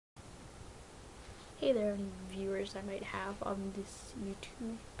Hey there, any viewers I might have on this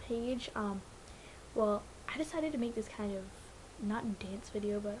YouTube page. Well, I decided to make this kind of, not dance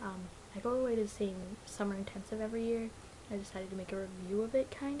video, but, I go away to the same summer intensive every year. I decided to make a review of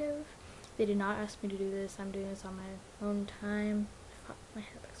it, kind of. They did not ask me to do this. I'm doing this on my own time. Fuck, my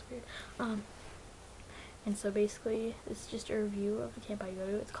hair looks weird. And so basically, it's just a review of the camp I go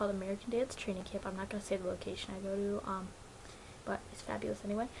to. It's called American Dance Training Camp. I'm not going to say the location I go to, but it's fabulous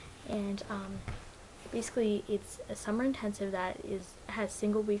anyway. And, basically, it's a summer intensive that has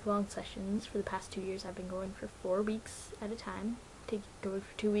single week-long sessions. For the past 2 years, I've been going for 4 weeks at a time. Going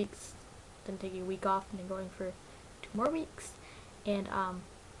for 2 weeks, then taking a week off, and then going for 2 more weeks. And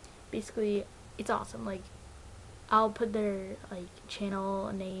basically, it's awesome. Like, I'll put their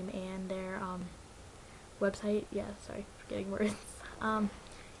channel name and their website. Yeah, sorry, forgetting words. In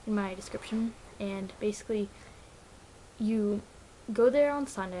my description. And basically, you go there on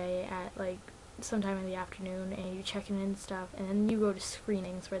Sunday at sometime in the afternoon, and you check in and stuff, and then you go to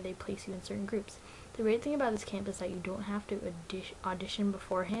screenings where they place you in certain groups. The great thing about this camp is that you don't have to audition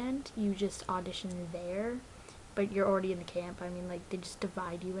beforehand. You just audition there, but you're already in the camp. I mean, they just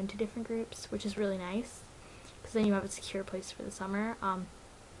divide you into different groups, which is really nice, because then you have a secure place for the summer.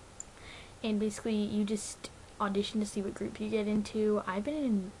 And basically, you just audition to see what group you get into. I've been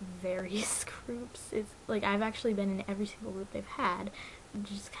in various groups. It's I've actually been in every single group they've had,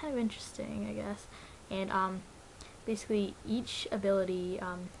 which is kind of interesting, I guess. And basically, each ability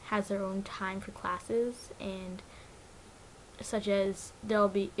has their own time for classes, and such as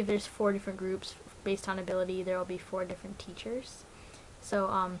if there's 4 different groups based on ability, there will be 4 different teachers.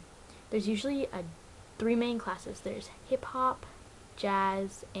 So there's usually 3 main classes. There's hip hop,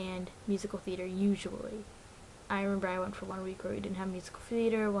 jazz, and musical theater usually. I remember I went for 1 week where we didn't have musical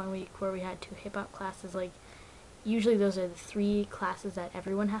theater, 1 week where we had 2 hip hop classes. Usually those are the 3 classes that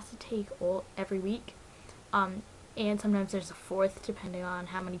everyone has to take every week. And sometimes there's a 4th depending on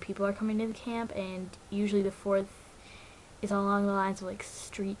how many people are coming to the camp, and usually the 4th is along the lines of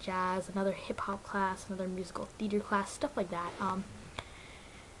street jazz, another hip hop class, another musical theater class, stuff like that.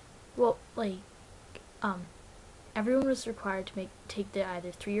 Everyone was required to take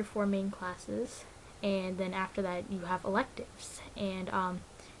either 3 or 4 main classes, and then after that you have electives, and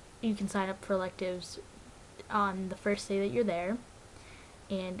you can sign up for electives on the first day that you're there.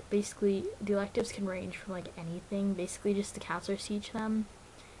 And basically the electives can range from anything. Basically just the counselors teach them,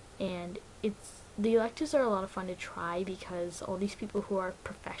 and the electives are a lot of fun to try because all these people who are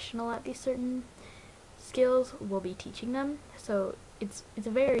professional at these certain skills will be teaching them. So it's a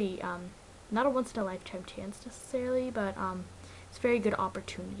very not a once in a lifetime chance necessarily, but it's a very good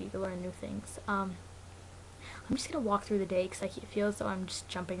opportunity to learn new things. I'm just gonna walk through the day because I feel as though I'm just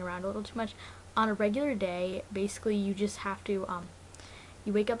jumping around a little too much. On a regular day, basically you just have to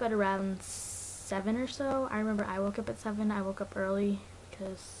you wake up at around 7 or so. I remember I woke up at 7. I woke up early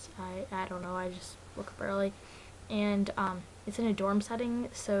because I don't know, I just woke up early. And it's in a dorm setting,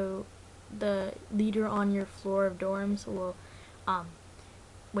 so the leader on your floor of dorms will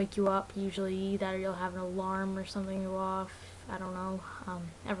wake you up usually. That, or you'll have an alarm or something go off. I don't know.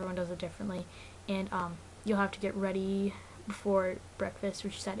 Everyone does it differently. And you'll have to get ready before breakfast,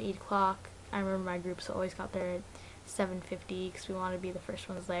 which is at 8 o'clock. I remember my groups always got there at 7:50 because we wanted to be the first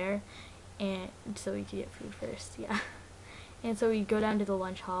ones there, and so we could get food first. Yeah. And so we go down to the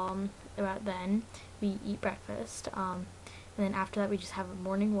lunch hall. About then we eat breakfast, and then after that we just have a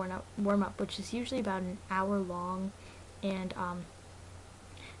morning warm up, which is usually about an hour long. And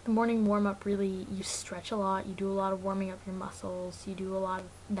the morning warm up, really, you stretch a lot, you do a lot of warming up your muscles, you do a lot of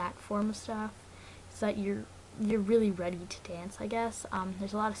that form of stuff, so that you're really ready to dance, I guess.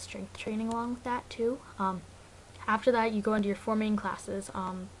 There's a lot of strength training along with that too. After that, you go into your 4 main classes.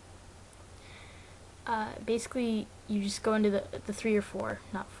 Basically, you just go into the 3 or 4,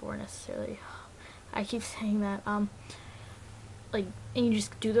 not 4 necessarily. I keep saying that. And you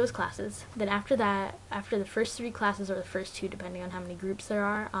just do those classes. Then after that, after the first 3 classes, or the first 2, depending on how many groups there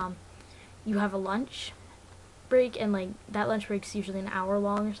are, you have a lunch break, and that lunch break's usually an hour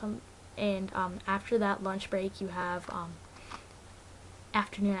long or something. And after that lunch break, you have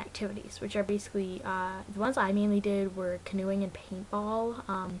afternoon activities, which are basically the ones I mainly did were canoeing and paintball,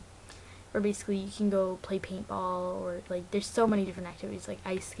 where basically you can go play paintball, or there's so many different activities like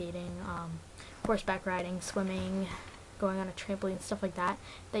ice skating, horseback riding, swimming, going on a trampoline, stuff like that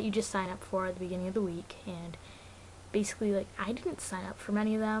you just sign up for at the beginning of the week. And basically I didn't sign up for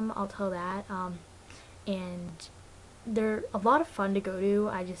many of them, I'll tell that, and they're a lot of fun to go to.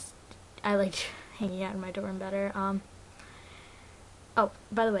 I like hanging out in my dorm better. Oh,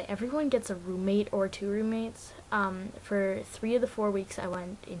 by the way, everyone gets a roommate or two roommates. For 3 of the 4 weeks I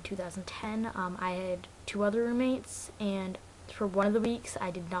went in 2010, I had 2 other roommates, and for 1 of the weeks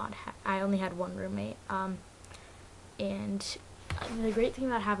I did not. I only had 1 roommate. And the great thing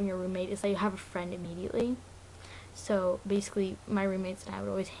about having a roommate is that you have a friend immediately. So basically, my roommates and I would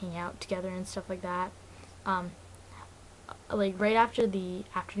always hang out together and stuff like that. Like right after the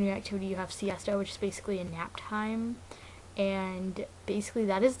afternoon activity, you have siesta, which is basically a nap time. And basically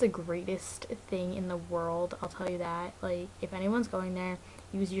that is the greatest thing in the world, I'll tell you that. Like, if anyone's going there,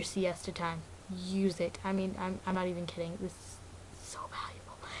 use your siesta time. Use it. I mean, I'm not even kidding. This is so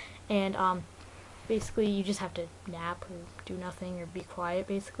valuable. And basically you just have to nap or do nothing or be quiet,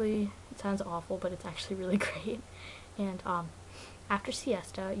 basically. It sounds awful, but it's actually really great. And after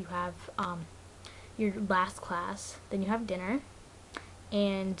siesta, you have your last class, then you have dinner,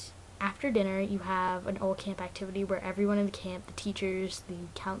 and after dinner, you have an all camp activity where everyone in the camp, the teachers, the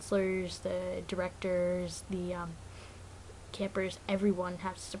counselors, the directors, the campers, everyone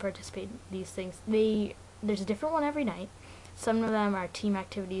has to participate in these things. There's a different one every night. Some of them are team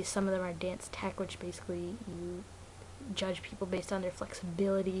activities, some of them are dance tech, which basically you judge people based on their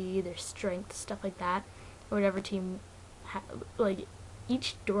flexibility, their strength, stuff like that. Whatever team, like,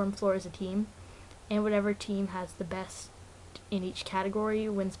 each dorm floor is a team, and whatever team has the best in each category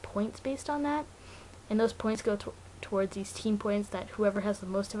wins points based on that, and those points go towards these team points that whoever has the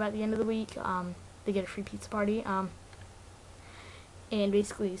most of at the end of the week, they get a free pizza party. And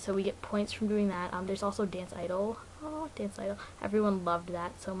basically, so we get points from doing that. There's also Dance Idol. Oh, Dance Idol. Everyone loved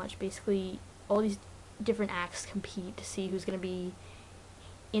that so much. Basically, all these different acts compete to see who's going to be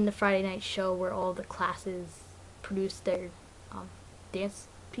in the Friday night show where all the classes produce their dance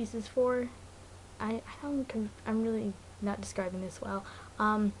pieces for. I'm really not describing this well.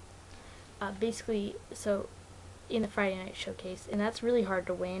 Basically, so in the Friday night showcase, and that's really hard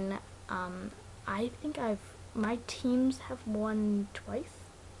to win. I think my teams have won twice,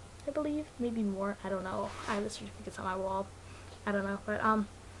 I believe, maybe more. I don't know. I have the certificates on my wall. I don't know, but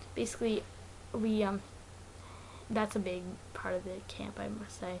basically, we that's a big part of the camp, I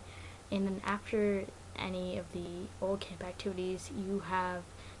must say. And then after any of the old camp activities, you have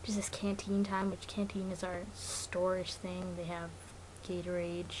just this canteen time, which canteen is our storage thing. They have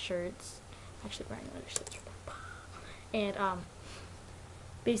Gatorade, shirts. Actually, wearing other shirts right now. And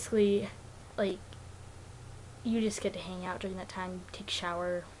basically, like, you just get to hang out during that time, take a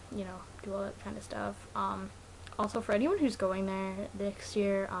shower, you know, do all that kind of stuff. Also, for anyone who's going there next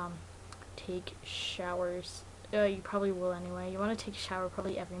year, take showers. You probably will anyway. You want to take a shower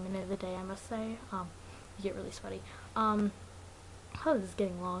probably every minute of the day, I must say. You get really sweaty. Oh, this is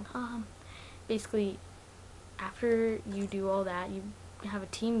getting long. Basically, after you do all that, you have a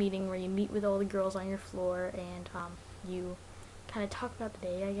team meeting where you meet with all the girls on your floor, and you kind of talk about the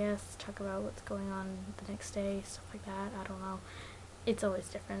day, I guess, talk about what's going on the next day, stuff like that. I don't know. It's always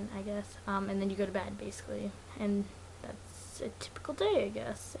different, I guess. And then you go to bed, basically, and that's a typical day, I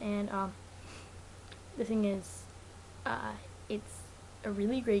guess. And the thing is, it's a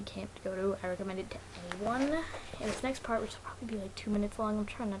really great camp to go to. I recommend it to anyone. And this next part, which will probably be like 2 minutes long, I'm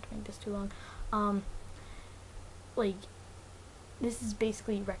trying not to make this too long. Like, this is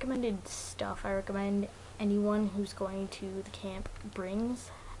basically recommended stuff I recommend anyone who's going to the camp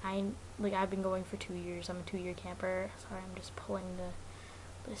brings. I've been going for 2 years. I'm a 2-year camper. Sorry, I'm just pulling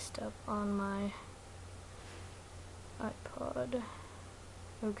the list up on my iPod.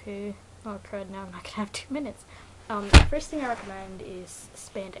 Okay. Oh crud, now I'm not gonna have 2 minutes. The first thing I recommend is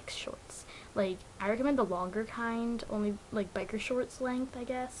spandex shorts. Like, I recommend the longer kind, only like biker shorts length, I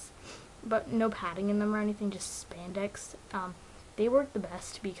guess, but no padding in them or anything, just spandex. They work the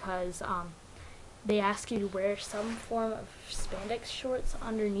best because they ask you to wear some form of spandex shorts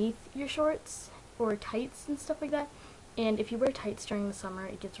underneath your shorts, or tights and stuff like that. And if you wear tights during the summer,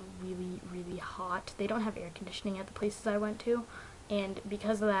 it gets really, really hot. They don't have air conditioning at the places I went to, and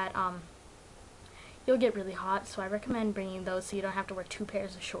because of that, you'll get really hot, so I recommend bringing those so you don't have to wear 2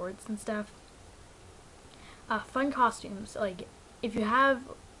 pairs of shorts and stuff. Fun costumes, like, if you have,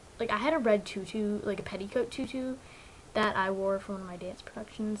 like, I had a red tutu, like a petticoat tutu, that I wore for one of my dance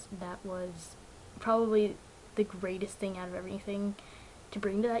productions. That was probably the greatest thing out of everything to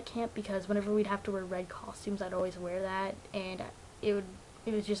bring to that camp, because whenever we'd have to wear red costumes, I'd always wear that, and it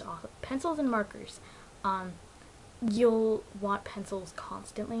was just awesome. Pencils and markers. You'll want pencils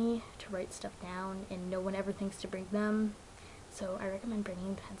constantly to write stuff down, and no one ever thinks to bring them, so I recommend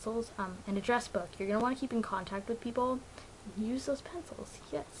bringing pencils. And a dress book. You're going to want to keep in contact with people. Use those pencils,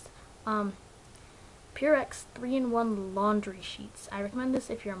 yes. Purex 3-in-1 laundry sheets. I recommend this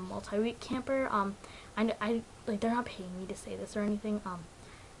if you're a multi-week camper. I like, they're not paying me to say this or anything.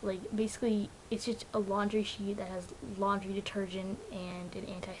 Like, basically, it's just a laundry sheet that has laundry detergent and an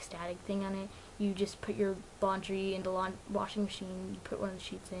anti-static thing on it. You just put your laundry in the washing machine, you put one of the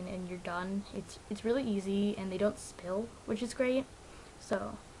sheets in, and you're done. It's really easy, and they don't spill, which is great.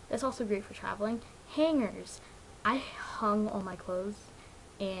 So, that's also great for traveling. Hangers. I hung all my clothes,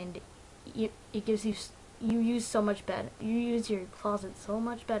 and it gives you use so much better. You use your closet so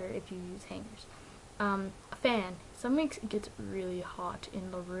much better if you use hangers. A fan. Some weeks it gets really hot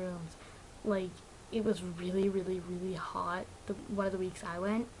in the rooms. Like, it was really, really, really hot one of the weeks I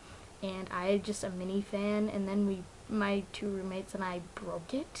went, and I had just a mini fan, and then my two roommates and I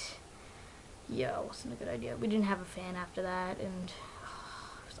broke it. Yeah, it wasn't a good idea. We didn't have a fan after that, and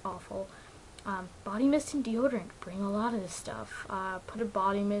it was awful. Body mist and deodorant. Bring a lot of this stuff. Put a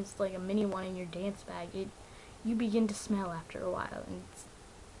body mist, like a mini one, in your dance bag. You begin to smell after a while, and it's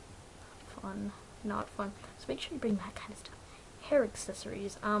not fun. So make sure you bring that kind of stuff. Hair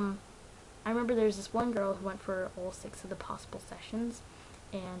accessories. I remember there's this one girl who went for all 6 of the possible sessions,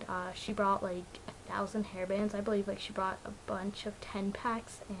 and she brought like 1,000 hairbands. I believe like she brought a bunch of 10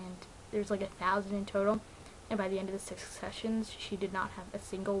 packs, and there's like 1,000 in total. And by the end of the 6 sessions, she did not have a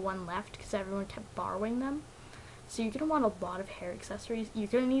single one left because everyone kept borrowing them. So you're gonna want a lot of hair accessories. You're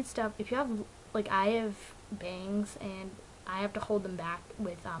gonna need stuff. If you have, like, I have bangs and I have to hold them back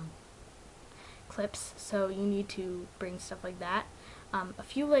with clips, so you need to bring stuff like that. A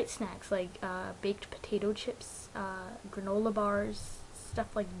few light snacks like baked potato chips, granola bars,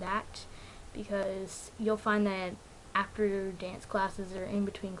 stuff like that, because you'll find that after dance classes or in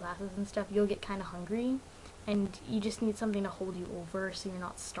between classes and stuff, you'll get kind of hungry, and you just need something to hold you over so you're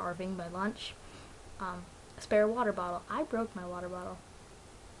not starving by lunch. A spare water bottle. I broke my water bottle.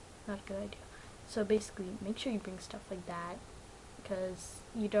 Not a good idea. So basically, make sure you bring stuff like that, because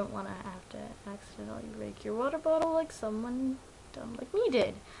you don't want to have to accidentally break your water bottle like someone dumb like me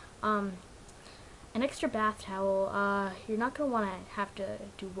did. An extra bath towel. You're not going to want to have to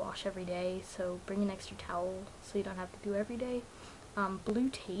do wash every day, so bring an extra towel so you don't have to do every day. Blue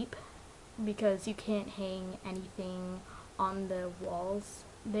tape, because you can't hang anything on the walls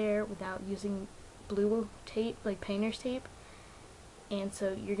there without using blue tape, like painter's tape. And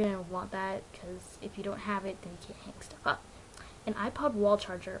so you're going to want that, because if you don't have it, then you can't hang stuff up. An iPod wall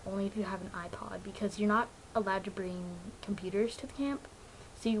charger, only if you have an iPod, because you're not allowed to bring computers to the camp,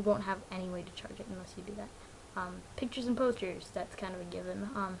 so you won't have any way to charge it unless you do that. Pictures and posters, that's kind of a given.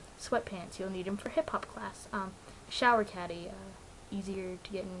 Sweatpants, you'll need them for hip-hop class. Shower caddy, easier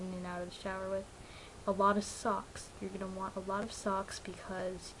to get in and out of the shower with. A lot of socks. You're going to want a lot of socks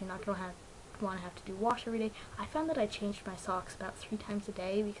because you're not going to want to have to do wash every day. I found that I changed my socks about 3 times a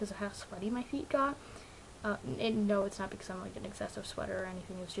day because of how sweaty my feet got. No, it's not because I'm like an excessive sweater or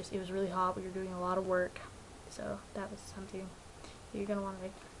anything. It was just, it was really hot. We were doing a lot of work, so that was something you're gonna want to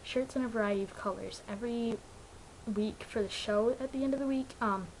make. Shirts in a variety of colors. Every week for the show at the end of the week,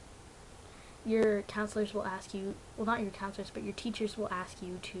 your counselors will ask you, well, not your counselors, but your teachers will ask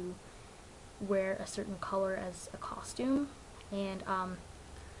you to wear a certain color as a costume, and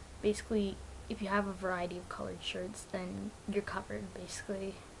basically, if you have a variety of colored shirts, then you're covered,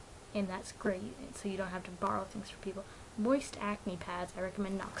 basically. And that's great, so you don't have to borrow things from people. Moist acne pads, I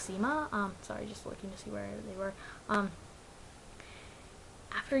recommend Noxema. Sorry, just looking to see where they were.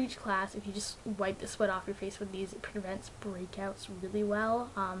 After each class, if you just wipe the sweat off your face with these, it prevents breakouts really well.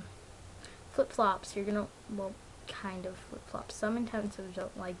 Flip-flops, you're gonna, well, kind of flip-flops. Some intensives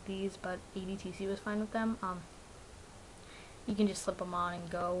don't like these, but ADTC was fine with them. You can just slip them on and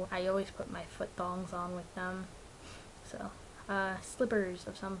go. I always put my foot thongs on with them, so. Slippers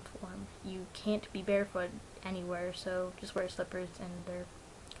of some form. You can't be barefoot anywhere, so just wear slippers and they're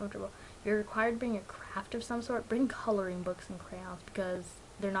comfortable. You're required to bring a craft of some sort. Bring coloring books and crayons because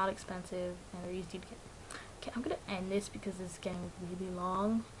they're not expensive and they're easy to get. Okay, I'm gonna end this because it's getting really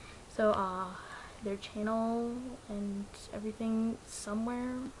long. So, their channel and everything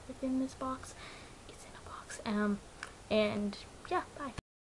somewhere within this box. It's in a box. And yeah, bye.